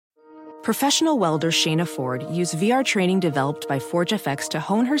Professional welder Shayna Ford used VR training developed by ForgeFX to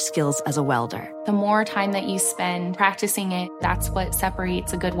hone her skills as a welder. The more time that you spend practicing it, that's what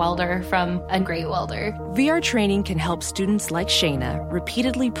separates a good welder from a great welder. VR training can help students like Shayna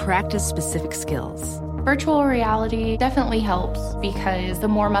repeatedly practice specific skills. Virtual reality definitely helps because the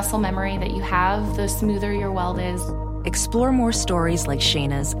more muscle memory that you have, the smoother your weld is. Explore more stories like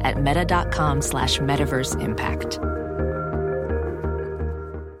Shayna's at meta.com/metaverseimpact.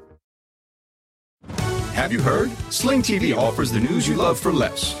 Have you heard? Sling TV offers the news you love for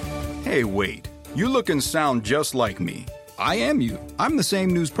less. Hey, wait. You look and sound just like me. I am you. I'm the same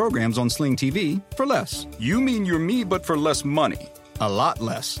news programs on Sling TV for less. You mean you're me, but for less money. A lot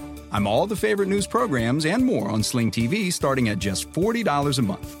less. I'm all the favorite news programs and more on Sling TV starting at just $40 a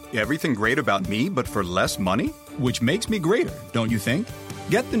month. Everything great about me, but for less money? Which makes me greater, don't you think?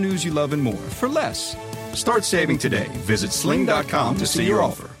 Get the news you love and more for less. Start saving today. Visit sling.com to see your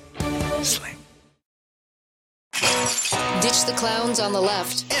offer. Sling. Ditch the clowns on the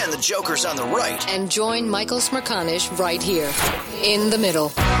left and the jokers on the right, and join Michael Smerconish right here in the middle.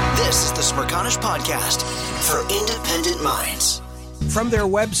 This is the Smerconish Podcast for independent minds. From their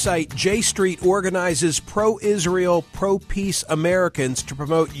website, J Street organizes pro-Israel, pro-peace Americans to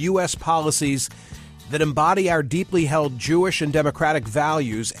promote U.S. policies that embody our deeply held Jewish and democratic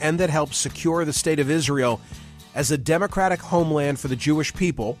values and that help secure the state of Israel as a democratic homeland for the Jewish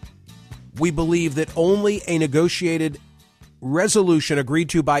people. We believe that only a negotiated resolution agreed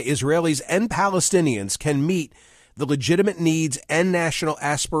to by Israelis and Palestinians can meet the legitimate needs and national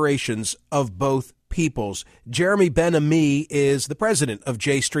aspirations of both peoples. Jeremy Ben-Ami is the president of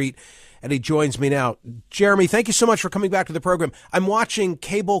J Street, and he joins me now. Jeremy, thank you so much for coming back to the program. I'm watching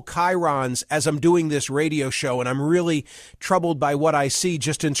cable chyrons as I'm doing this radio show, and I'm really troubled by what I see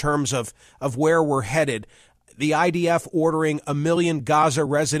just in terms of where we're headed. The IDF ordering 1 million Gaza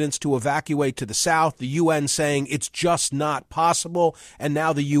residents to evacuate to the south, the UN saying it's just not possible, and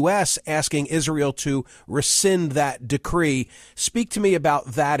now the U.S. asking Israel to rescind that decree. Speak to me about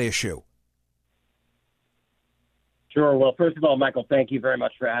that issue. Sure. Well, first of all, Michael, thank you very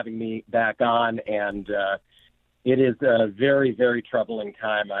much for having me back on. And it is a very, very troubling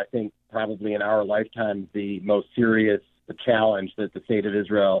time. I think probably in our lifetime, the most serious challenge that the state of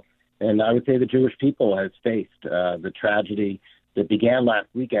Israel and I would say the Jewish people has faced. The tragedy that began last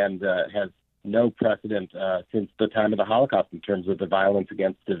weekend has no precedent since the time of the Holocaust in terms of the violence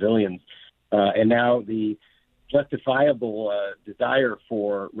against civilians. And now the justifiable desire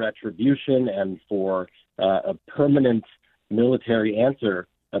for retribution and for a permanent military answer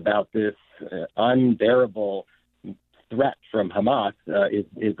about this unbearable threat from Hamas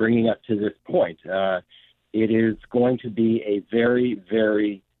is bringing us to this point. It is going to be a very,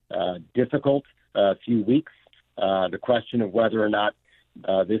 very difficult few weeks. The question of whether or not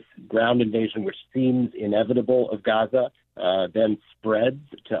this ground invasion, which seems inevitable of Gaza, then spreads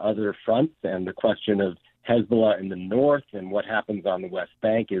to other fronts, and the question of Hezbollah in the north and what happens on the West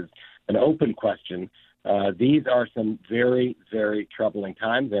Bank is an open question. These are some very, very troubling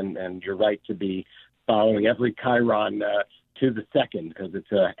times, and you're right to be following every chyron to the second because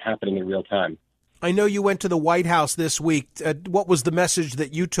it's happening in real time. I know you went to the White House this week. What was the message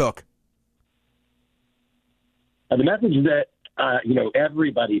that you took? The message that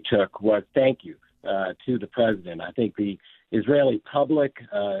everybody took was thank you to the president. I think the Israeli public,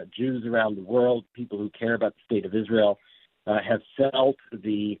 Jews around the world, people who care about the state of Israel, have felt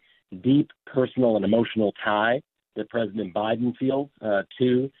the deep personal and emotional tie that President Biden feels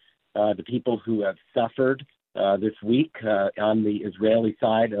to the people who have suffered this week on the Israeli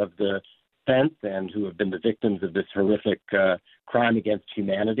side of the fence and who have been the victims of this horrific crime against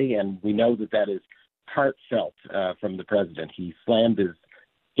humanity. And we know that that is heartfelt from the president. He slammed his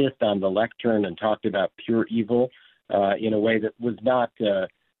fist on the lectern and talked about pure evil in a way that was not,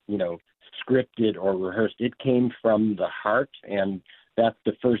 scripted or rehearsed. It came from the heart, and that's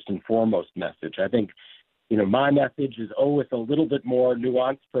the first and foremost message. I think, my message is with a little bit more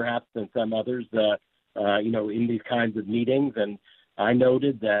nuance perhaps than some others, in these kinds of meetings. And I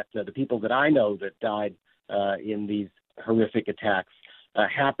noted that the people that I know that died in these horrific attacks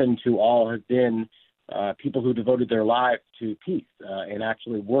happen to all have been people who devoted their lives to peace and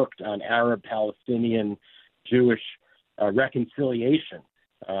actually worked on Arab, Palestinian, Jewish reconciliation,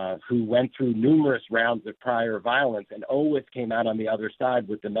 who went through numerous rounds of prior violence and always came out on the other side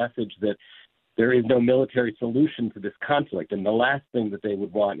with the message that there is no military solution to this conflict. And the last thing that they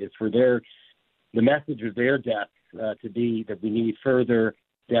would want is for the message of their deaths to be that we need further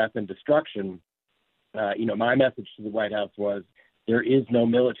death and destruction. My message to the White House was there is no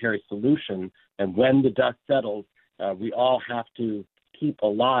military solution. And when the dust settles, we all have to keep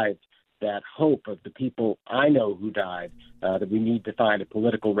alive that hope of the people I know who died, that we need to find a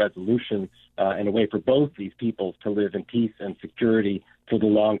political resolution and a way for both these peoples to live in peace and security for the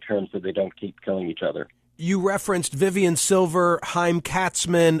long term so they don't keep killing each other. You referenced Vivian Silver, Chaim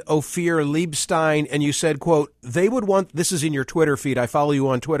Katzman, Ophir Liebstein, and you said, quote, they would want, this is in your Twitter feed, I follow you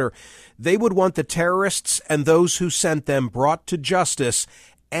on Twitter, they would want the terrorists and those who sent them brought to justice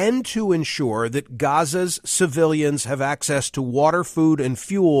and to ensure that Gaza's civilians have access to water, food, and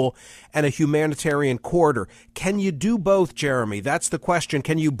fuel and a humanitarian corridor. Can you do both, Jeremy? That's the question.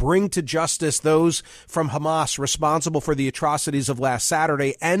 Can you bring to justice those from Hamas responsible for the atrocities of last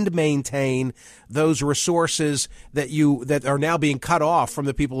Saturday and maintain those resources that are now being cut off from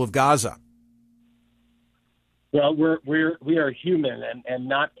the people of Gaza? Well, we are human and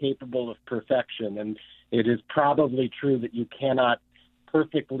not capable of perfection, and it is probably true that you cannot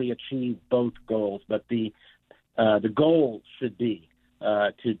perfectly achieve both goals, but the goal should be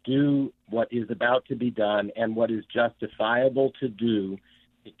to do what is about to be done and what is justifiable to do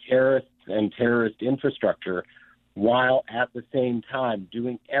to terrorists and terrorist infrastructure, while at the same time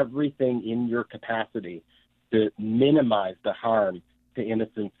doing everything in your capacity to minimize the harm to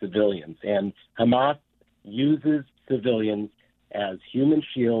innocent civilians. And Hamas uses civilians as human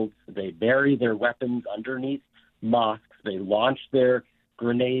shields. They bury their weapons underneath mosques. They launch their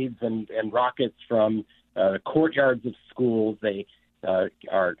grenades and rockets from courtyards of schools. They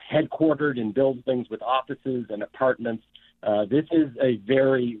are headquartered in buildings with offices and apartments. This is a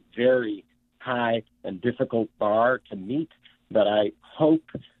very, very high and difficult bar to meet, but I hope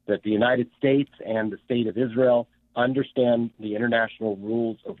that the United States and the State of Israel understand the international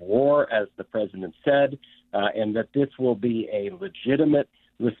rules of war, as the president said, and that this will be a legitimate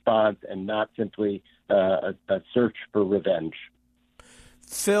response and not simply a search for revenge.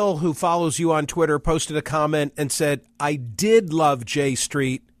 Phil, who follows you on Twitter, posted a comment and said, I did love J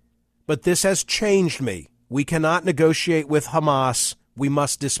Street, but this has changed me. We cannot negotiate with Hamas. We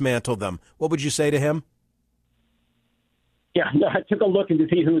must dismantle them. What would you say to him? Yeah, no, I took a look to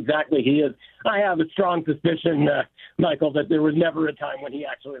see who exactly he is. I have a strong suspicion, Michael, that there was never a time when he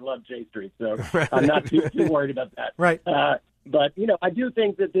actually loved J Street. So I'm not too worried about that. Right. But, I do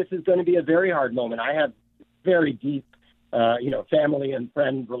think that this is going to be a very hard moment. I have very deep family and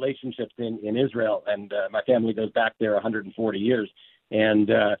friend relationships in Israel, and my family goes back there 140 years. And,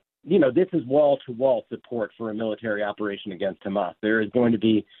 this is wall-to-wall support for a military operation against Hamas. There is going to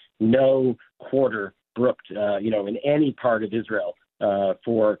be no quarter brooked, in any part of Israel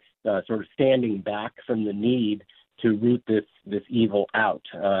for sort of standing back from the need to root this evil out.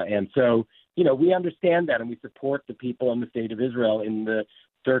 And so, we understand that, and we support the people in the State of Israel in the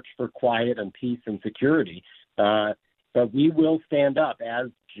search for quiet and peace and security. But we will stand up as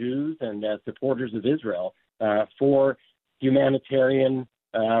Jews and as supporters of Israel for humanitarian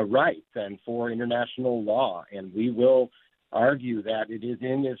rights and for international law. And we will argue that it is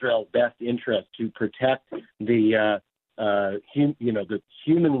in Israel's best interest to protect the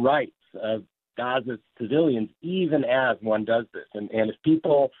human rights of Gaza's civilians, even as one does this. And if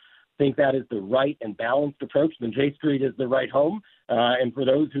people think that is the right and balanced approach, then J Street is the right home. And for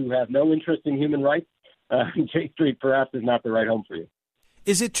those who have no interest in human rights, J Street perhaps is not the right home for you.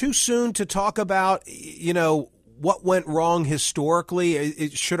 Is it too soon to talk about, what went wrong historically?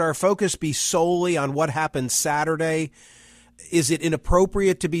 Should our focus be solely on what happened Saturday? Is it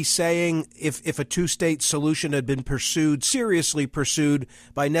inappropriate to be saying if a two-state solution had been seriously pursued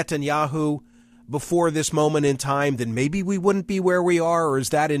by Netanyahu before this moment in time, then maybe we wouldn't be where we are, or is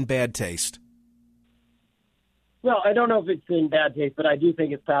that in bad taste? Well, I don't know if it's in bad taste, but I do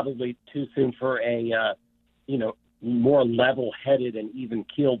think it's probably too soon for a, more level-headed and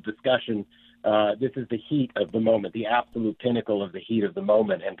even-keeled discussion. This is the heat of the moment, the absolute pinnacle of the heat of the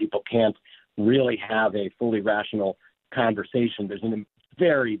moment, and people can't really have a fully rational conversation. There's a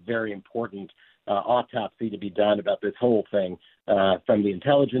very, very important autopsy to be done about this whole thing, from the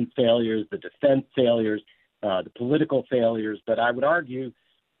intelligence failures, the defense failures, the political failures. But I would argue,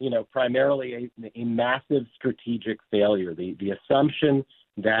 primarily a massive strategic failure. The assumption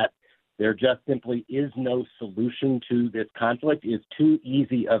that there just simply is no solution to this conflict is too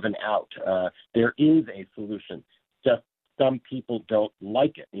easy of an out. There is a solution. Just some people don't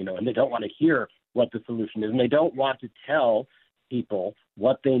like it, and they don't want to hear what the solution is, and they don't want to tell people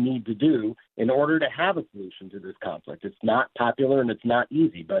what they need to do in order to have a solution to this conflict. It's not popular and it's not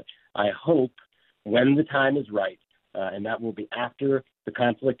easy, but I hope when the time is right, and that will be after the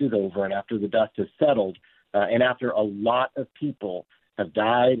conflict is over and after the dust has settled, and after a lot of people have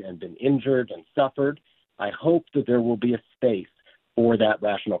died and been injured and suffered, I hope that there will be a space for that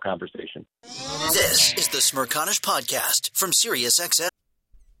rational conversation. This is the Smerconish Podcast from SiriusXM.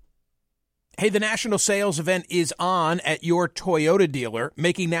 Hey, the national sales event is on at your Toyota dealer,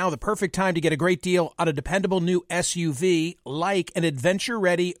 making now the perfect time to get a great deal on a dependable new SUV like an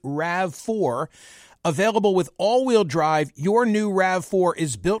adventure-ready RAV4. Available with all-wheel drive, your new RAV4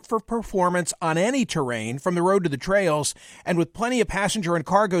 is built for performance on any terrain, from the road to the trails, and with plenty of passenger and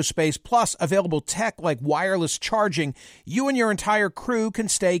cargo space, plus available tech like wireless charging, you and your entire crew can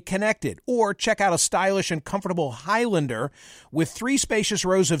stay connected. Or check out a stylish and comfortable Highlander with 3 spacious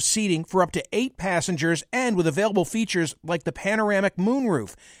rows of seating for up to 8 passengers and with available features like the panoramic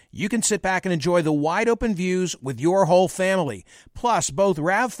moonroof. You can sit back and enjoy the wide-open views with your whole family. Plus, both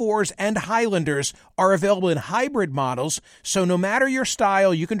RAV4s and Highlanders are available in hybrid models, so no matter your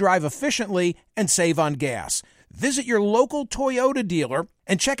style, you can drive efficiently and save on gas. Visit your local Toyota dealer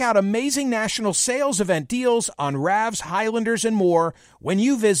and check out amazing national sales event deals on RAVs, Highlanders, and more when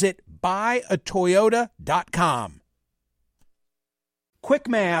you visit buyatoyota.com. Quick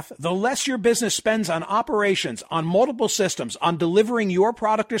math, the less your business spends on operations, on multiple systems, on delivering your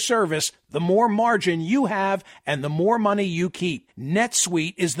product or service, the more margin you have and the more money you keep.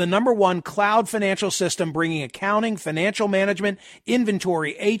 NetSuite is the #1 cloud financial system bringing accounting, financial management,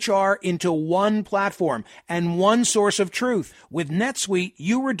 inventory, HR into one platform and one source of truth. With NetSuite,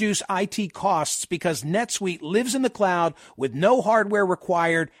 you reduce IT costs because NetSuite lives in the cloud with no hardware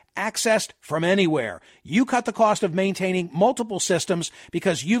required, accessed from anywhere. You cut the cost of maintaining multiple systems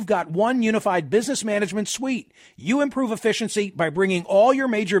because you've got one unified business management suite. You improve efficiency by bringing all your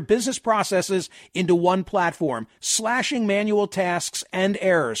major business processes into one platform, slashing manual tasks and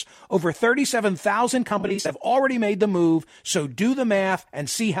errors. Over 37,000 companies have already made the move, so do the math and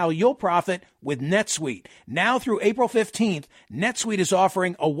see how you'll profit with NetSuite. Now through April 15th, NetSuite is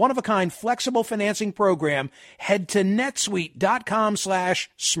offering a one-of-a-kind flexible financing program. Head to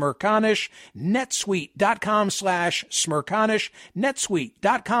netsuite.com/Smerconish, netsuite.com/Smerconish,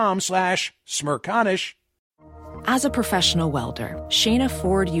 netsuite.com/Smerconish. As a professional welder, Shayna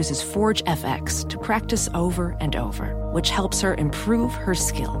Ford uses Forge FX to practice over and over, which helps her improve her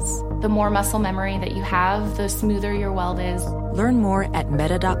skills. The more muscle memory that you have, the smoother your weld is. Learn more at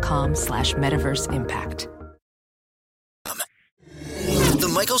meta.com/metaverse impact.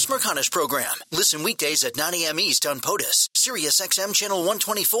 The Michael Smerconish Program. Listen weekdays at 9 a.m. East on POTUS, SiriusXM Channel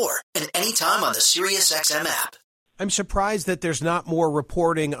 124, and anytime on the SiriusXM app. I'm surprised that there's not more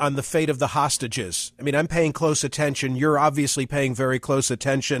reporting on the fate of the hostages. I mean, I'm paying close attention. You're obviously paying very close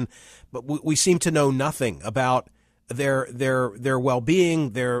attention, but we seem to know nothing about their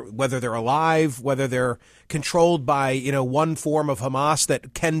well-being, whether they're alive, whether they're controlled by, one form of Hamas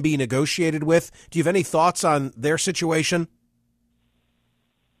that can be negotiated with. Do you have any thoughts on their situation?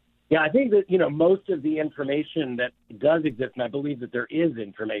 Yeah, I think that, most of the information that does exist, and I believe that there is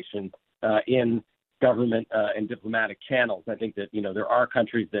information in government and diplomatic channels. I think that, there are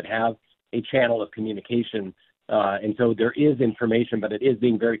countries that have a channel of communication, and so there is information, but it is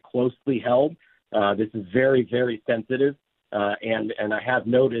being very closely held. This is very, very sensitive, and I have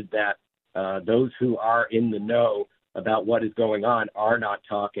noted that those who are in the know about what is going on are not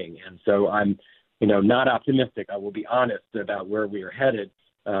talking. And so I'm, not optimistic. I will be honest about where we are headed,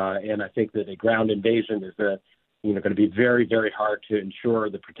 and I think that a ground invasion is going to be very, very hard to ensure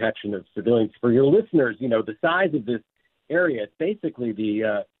the protection of civilians. For your listeners, the size of this area is basically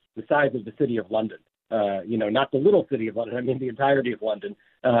the size of the city of London. Not the little city of London. I mean the entirety of London.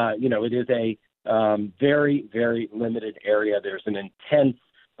 It is a very, very limited area. There's an intense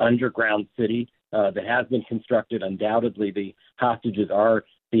underground city that has been constructed. Undoubtedly, the hostages are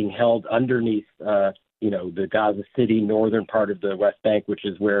being held underneath, the Gaza City northern part of the West Bank, which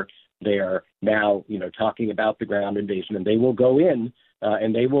is where they are now, talking about the ground invasion, and they will go in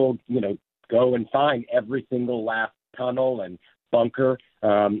and they will, go and find every single last tunnel and bunker.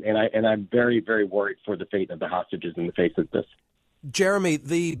 And I'm very, very worried for the fate of the hostages in the face of this. Jeremy,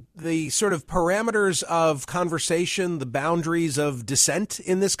 the sort of parameters of conversation, the boundaries of dissent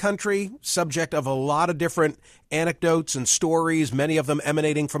in this country, subject of a lot of different anecdotes and stories, many of them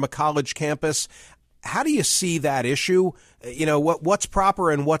emanating from a college campus. How do you see that issue? What's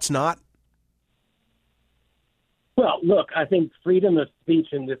proper and what's not? Well, look, I think freedom of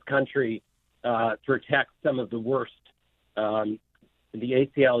speech in this country protects some of the worst. The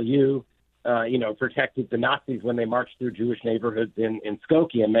ACLU, protected the Nazis when they marched through Jewish neighborhoods in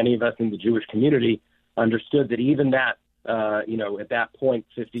Skokie, and many of us in the Jewish community understood that even that, at that point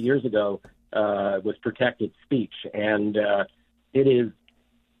 50 years ago, was protected speech. And it is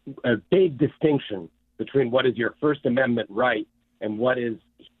a big distinction between what is your First Amendment right and what is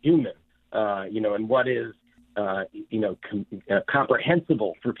human, and what is,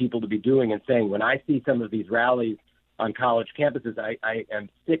 comprehensible for people to be doing and saying. When I see some of these rallies on college campuses. I am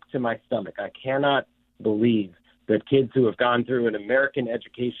sick to my stomach. I cannot believe that kids who have gone through an American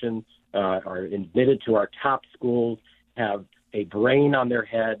education, are admitted to our top schools, have a brain on their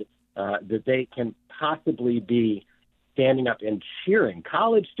head, that they can possibly be standing up and cheering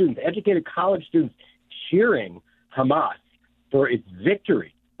college students, educated college students, cheering Hamas for its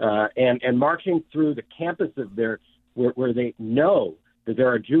victory, and marching through the campus of where they know that there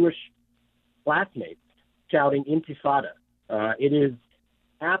are Jewish classmates shouting Intifada. It is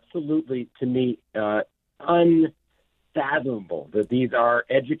absolutely, to me, unfathomable that these are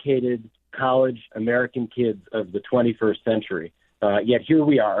educated college American kids of the 21st century. Yet here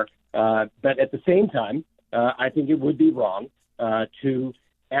we are. But at the same time, I think it would be wrong to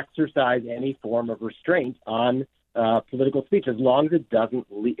exercise any form of restraint on political speech as long as it doesn't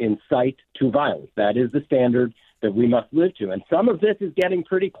incite to violence. That is the standard that we must live to. And some of this is getting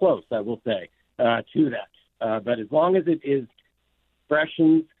pretty close, I will say, to that. But as long as it is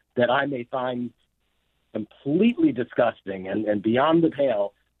expressions that I may find completely disgusting and beyond the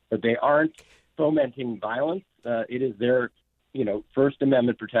pale, but they aren't fomenting violence, it is their First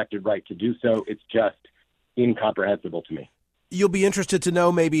Amendment protected right to do so. It's just incomprehensible to me. You'll be interested to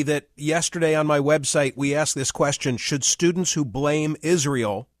know maybe that yesterday on my website, we asked this question: should students who blame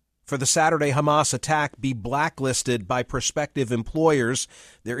Israel for the Saturday Hamas attack be blacklisted by prospective employers?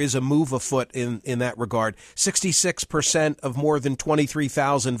 There is a move afoot in that regard. 66% of more than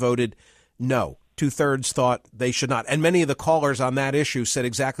 23,000 voted no. 2/3 thought they should not. And many of the callers on that issue said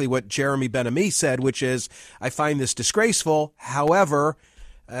exactly what Jeremy Ben-Ami said, which is, I find this disgraceful. However,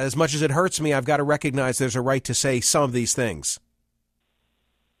 as much as it hurts me, I've got to recognize there's a right to say some of these things.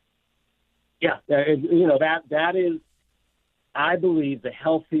 Yeah, that is, I believe, the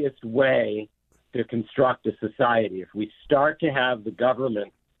healthiest way to construct a society. If we start to have the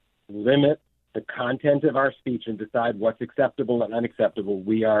government limit the content of our speech and decide what's acceptable and unacceptable,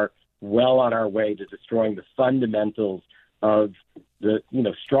 we are well on our way to destroying the fundamentals of the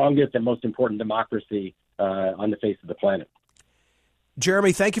strongest and most important democracy on the face of the planet.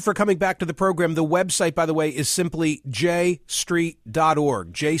 Jeremy, thank you for coming back to the program. The website, by the way, is simply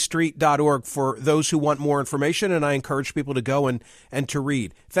jstreet.org, jstreet.org, for those who want more information, and I encourage people to go and to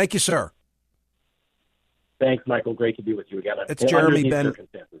read. Thank you, sir. Thanks, Michael. Great to be with you again. It's Jeremy Ben.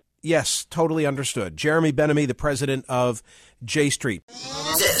 Yes, totally understood. Jeremy Ben-Ami, the president of J Street.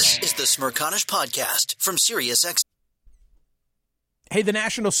 This is the Smerconish Podcast from SiriusXM. Hey, the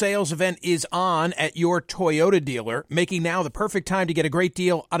national sales event is on at your Toyota dealer, making now the perfect time to get a great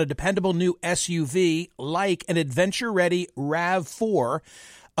deal on a dependable new SUV like an adventure-ready RAV4.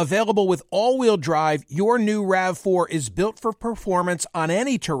 Available with all-wheel drive, your new RAV4 is built for performance on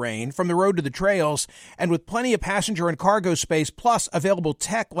any terrain, from the road to the trails, and with plenty of passenger and cargo space, plus available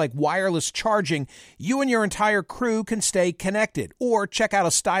tech like wireless charging, you and your entire crew can stay connected. Or check out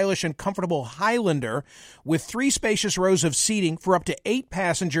a stylish and comfortable Highlander with 3 spacious rows of seating for up to 8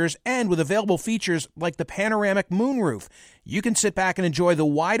 passengers, and with available features like the panoramic moonroof. You can sit back and enjoy the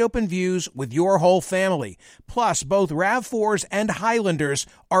wide-open views with your whole family. Plus, both RAV4s and Highlanders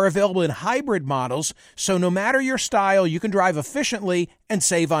are available in hybrid models, so no matter your style, you can drive efficiently and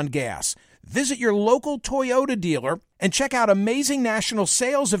save on gas. Visit your local Toyota dealer and check out amazing national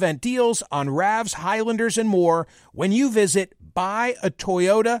sales event deals on RAVs, Highlanders, and more when you visit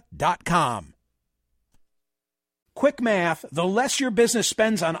buyatoyota.com. Quick math: the less your business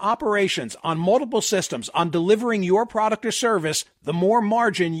spends on operations, on multiple systems, on delivering your product or service, the more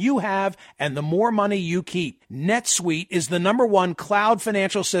margin you have and the more money you keep. NetSuite is the #1 cloud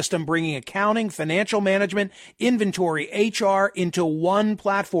financial system, bringing accounting, financial management, inventory, HR into one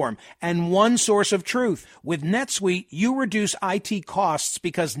platform and one source of truth. With NetSuite, you reduce IT costs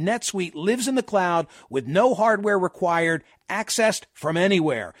because NetSuite lives in the cloud with no hardware required, accessed from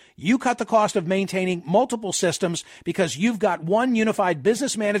anywhere. You cut the cost of maintaining multiple systems because you've got one unified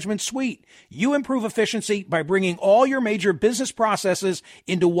business management suite. You improve efficiency by bringing all your major business processes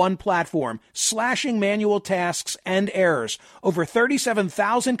into one platform, slashing manual tasks and errors. Over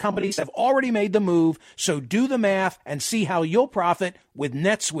 37,000 companies have already made the move, so do the math and see how you'll profit with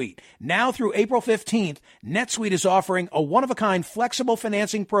NetSuite. Now through April 15th, NetSuite is offering a one-of-a-kind flexible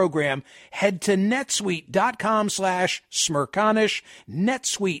financing program. Head to netsuite.com/Smerconish,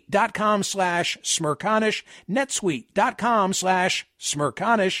 netsuite.com/Smerconish,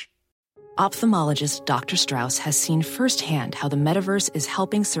 netsuite.com/Smerconish. Ophthalmologist Dr. Strauss has seen firsthand how the metaverse is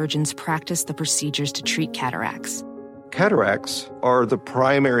helping surgeons practice the procedures to treat cataracts. Cataracts are the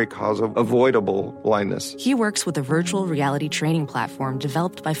primary cause of avoidable blindness. He works with a virtual reality training platform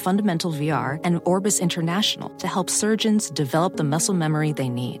developed by Fundamental VR and Orbis International to help surgeons develop the muscle memory they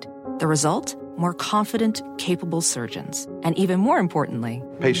need. The result? more confident, capable surgeons. And even more importantly,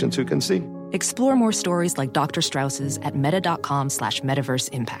 Patients who can see. explore more stories like Dr. Strauss's at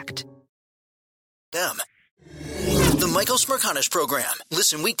meta.com/metaverseimpact. The Michael Smerconish Program.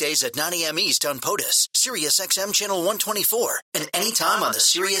 Listen weekdays at 9 a.m. East on POTUS, SiriusXM Channel 124, and anytime on the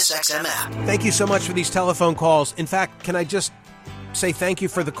SiriusXM app. Thank you so much for these telephone calls. In fact, can I just say thank you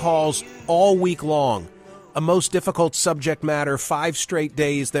for the calls all week long? A most difficult subject matter, 5 straight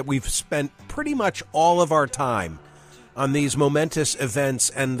days that we've spent pretty much all of our time on these momentous events,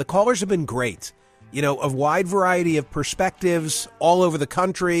 and the callers have been great. You know, a wide variety of perspectives all over the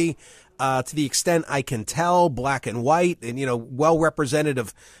country, to the extent I can tell, black and white, and, you know, well represented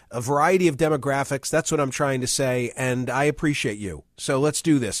of a variety of demographics. That's what I'm trying to say, and I appreciate you. So let's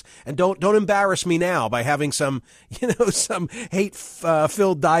do this. And don't embarrass me now by having some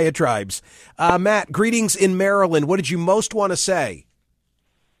hate-filled diatribes. Matt, greetings in Maryland. What did you most want to say?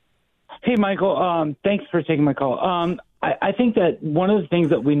 Hey, Michael. Thanks for taking my call. I think that one of the things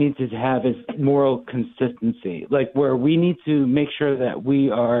that we need to have is moral consistency, like where we need to make sure that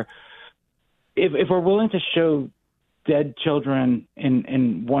we are, if we're willing to show dead children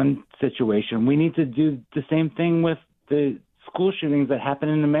in one situation, we need to do the same thing with the school shootings that happen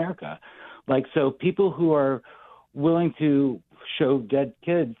in America. Like, so people who are willing to show dead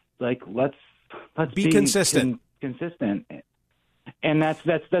kids, like, let's be consistent. Consistent. And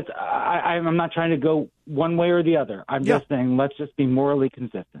I'm not trying to go one way or the other. I'm just saying, let's just be morally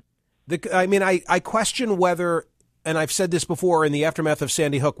consistent. I question whether, and I've said this before in the aftermath of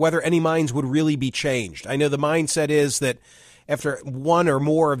Sandy Hook, whether any minds would really be changed. I know the mindset is that after one or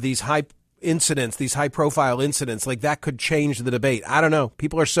more of these high incidents, these high-profile incidents, like that could change the debate. I don't know.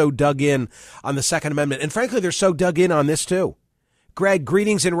 People are so dug in on the Second Amendment. And frankly, they're so dug in on this, too. Greg,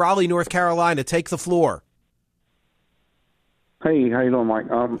 greetings in Raleigh, North Carolina. Take the floor. Hey, how you doing, Mike?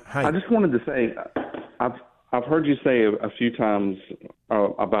 Hi. I just wanted to say, I've heard you say a few times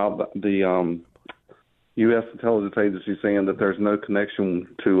about the U.S. intelligence agency saying that there's no connection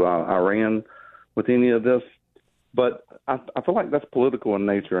to Iran with any of this, but I feel like that's political in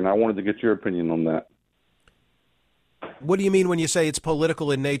nature, and I wanted to get your opinion on that. What do you mean when you say it's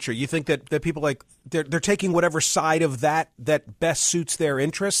political in nature? You think that people like they're taking whatever side of that best suits their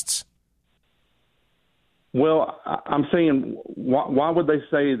interests? Well, I'm saying why would they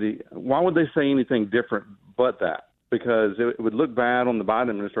say anything different but that? Because it would look bad on the Biden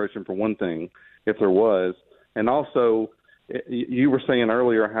administration for one thing, if there was, and also you were saying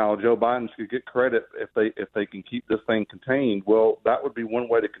earlier how Joe Biden should get credit if they can keep this thing contained. Well, that would be one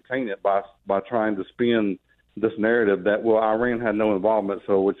way to contain it by trying to spin this narrative that, well, Iran had no involvement,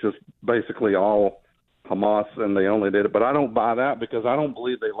 so it's just basically all Hamas and they only did it. But I don't buy that, because I don't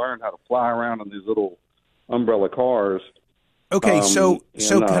believe they learned how to fly around in these little umbrella cars. Okay,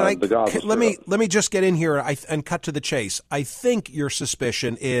 let me just get in here and cut to the chase. I think your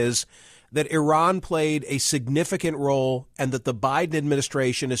suspicion is that Iran played a significant role and that the Biden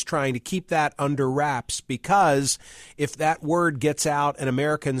administration is trying to keep that under wraps, because if that word gets out and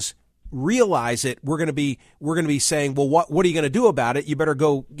Americans realize it, we're going to be saying, well, what are you going to do about it? You better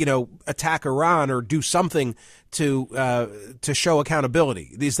go, attack Iran or do something to show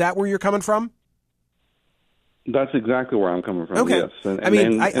accouability. Is that where you're coming from? That's exactly where I'm coming from. Okay. Yes, and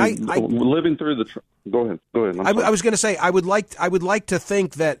living through the. Go ahead. I was going to say I would like to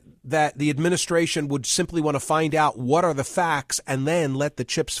think that the administration would simply want to find out what are the facts and then let the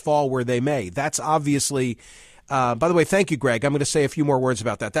chips fall where they may. That's obviously. By the way, thank you, Greg. I'm going to say a few more words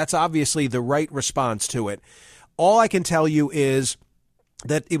about that. That's obviously the right response to it. All I can tell you is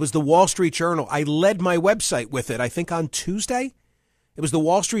that it was the Wall Street Journal. I led my website with it, I think, on Tuesday. It was the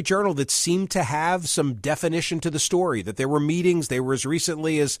Wall Street Journal that seemed to have some definition to the story, that there were meetings. They were as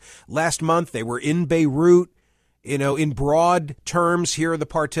recently as last month. They were in Beirut, in broad terms. Here are the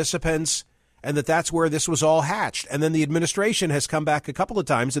participants, and that's where this was all hatched. And then the administration has come back a couple of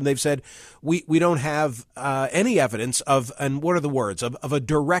times, and they've said, we don't have any evidence of, and what are the words, of a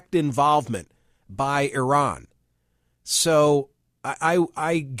direct involvement by Iran. So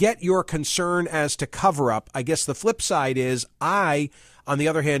I get your concern as to cover up. I guess the flip side is I, on the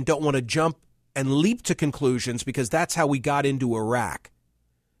other hand, don't want to jump and leap to conclusions, because that's how we got into Iraq.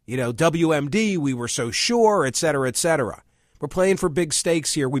 WMD, we were so sure, et cetera, et cetera. We're playing for big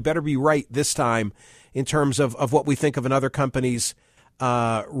stakes here. We better be right this time in terms of what we think of another company's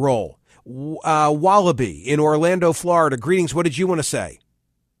role. Wallaby in Orlando, Florida. Greetings. What did you want to say?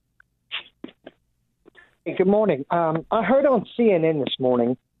 Good morning. I heard on CNN this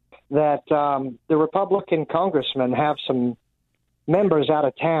morning that the Republican congressmen have some members out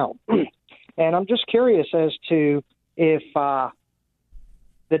of town. And I'm just curious as to if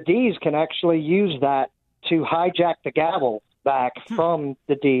the D's can actually use that to hijack the gavel back from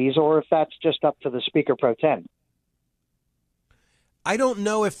the D's, or if that's just up to the Speaker Pro Tem. I don't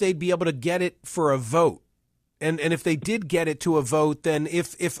know if they'd be able to get it for a vote. And if they did get it to a vote, then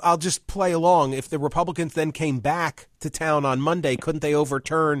if I'll just play along, if the Republicans then came back to town on Monday, couldn't they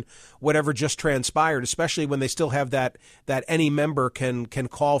overturn whatever just transpired, especially when they still have that any member can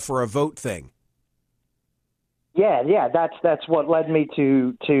call for a vote thing? Yeah, that's what led me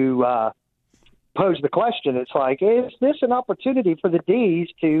to pose the question. It's like, is this an opportunity for the D's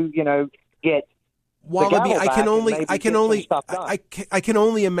to, get Wallaby, I can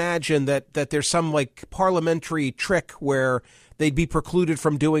only imagine that there's some like parliamentary trick where they'd be precluded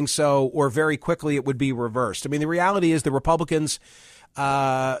from doing so, or very quickly it would be reversed. I mean, the reality is the Republicans,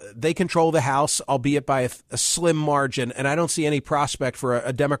 they control the House, albeit by a slim margin, and I don't see any prospect for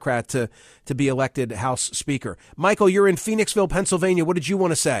a Democrat to be elected House Speaker. Michael, you're in Phoenixville, Pennsylvania. What did you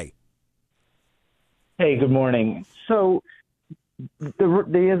want to say? Hey, good morning. So the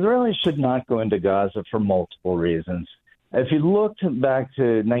Israelis should not go into Gaza for multiple reasons. If you look back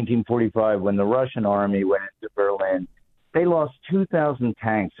to 1945, when the Russian army went into Berlin, they lost 2,000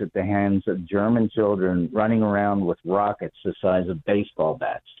 tanks at the hands of German children running around with rockets the size of baseball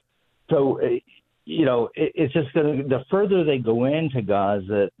bats. So, it's just going to, the further they go into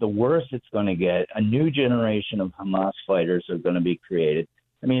Gaza, the worse it's going to get. A new generation of Hamas fighters are going to be created.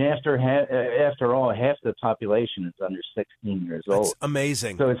 I mean, after all, half the population is under 16 years old. That's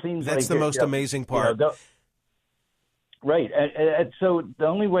amazing. So it seems that's the most amazing part. Right. So the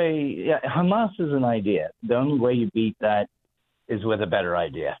only way, Hamas is an idea. The only way you beat that is with a better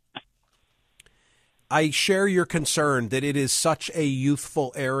idea. I share your concern that it is such a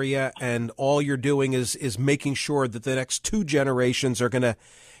youthful area, and all you're doing is making sure that the next two generations are going to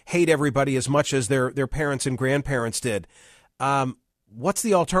hate everybody as much as their parents and grandparents did. What's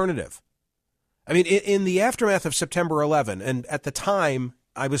the alternative? I mean, in the aftermath of September 11, and at the time,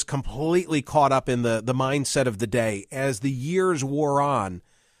 I was completely caught up in the mindset of the day. As the years wore on,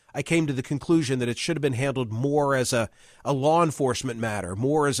 I came to the conclusion that it should have been handled more as a law enforcement matter,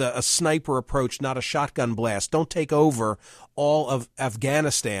 more as a sniper approach, not a shotgun blast. Don't take over all of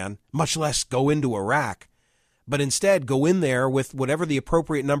Afghanistan, much less go into Iraq, but instead go in there with whatever the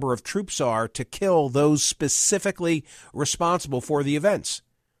appropriate number of troops are to kill those specifically responsible for the events.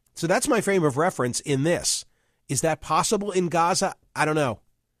 So that's my frame of reference in this. Is that possible in Gaza? I don't know.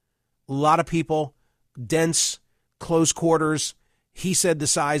 A lot of people, dense, close quarters. He said the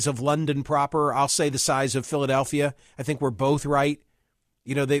size of London proper. I'll say the size of Philadelphia. I think we're both right.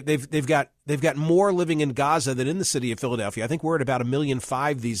 You know, they've got more living in Gaza than in the city of Philadelphia. I think we're at about 1.5 million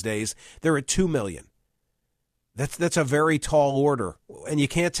these days. They're at 2 million. That's a very tall order, and you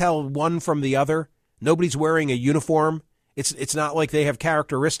can't tell one from the other. Nobody's wearing a uniform. It's not like they have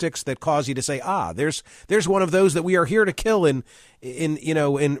characteristics that cause you to say, there's one of those that we are here to kill in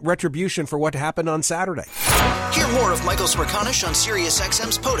retribution for what happened on Saturday. Hear more of Michael Smerconish on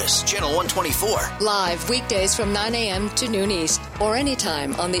SiriusXM's POTUS, Channel 124. Live weekdays from 9 a.m. to noon East, or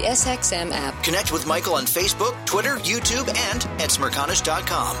anytime on the SXM app. Connect with Michael on Facebook, Twitter, YouTube, and at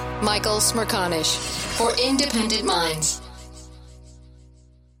Smerconish.com. Michael Smerconish, for independent minds.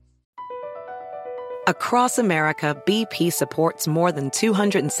 Across America, BP supports more than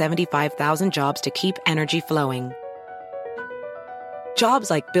 275,000 jobs to keep energy flowing. Jobs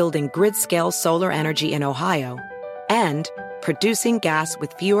like building grid-scale solar energy in Ohio and producing gas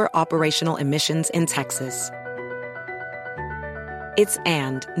with fewer operational emissions in Texas. It's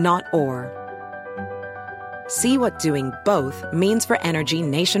and, not or. See what doing both means for energy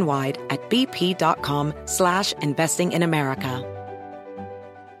nationwide at bp.com/investing in America.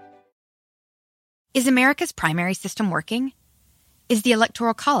 Is America's primary system working? Is the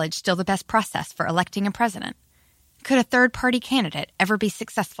Electoral College still the best process for electing a president? Could a third-party candidate ever be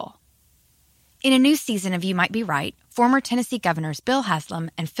successful? In a new season of You Might Be Right, former Tennessee governors Bill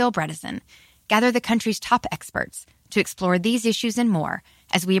Haslam and Phil Bredesen gather the country's top experts to explore these issues and more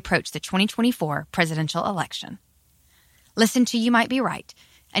as we approach the 2024 presidential election. Listen to You Might Be Right,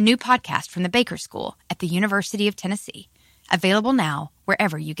 a new podcast from the Baker School at the University of Tennessee, available now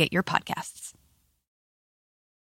wherever you get your podcasts.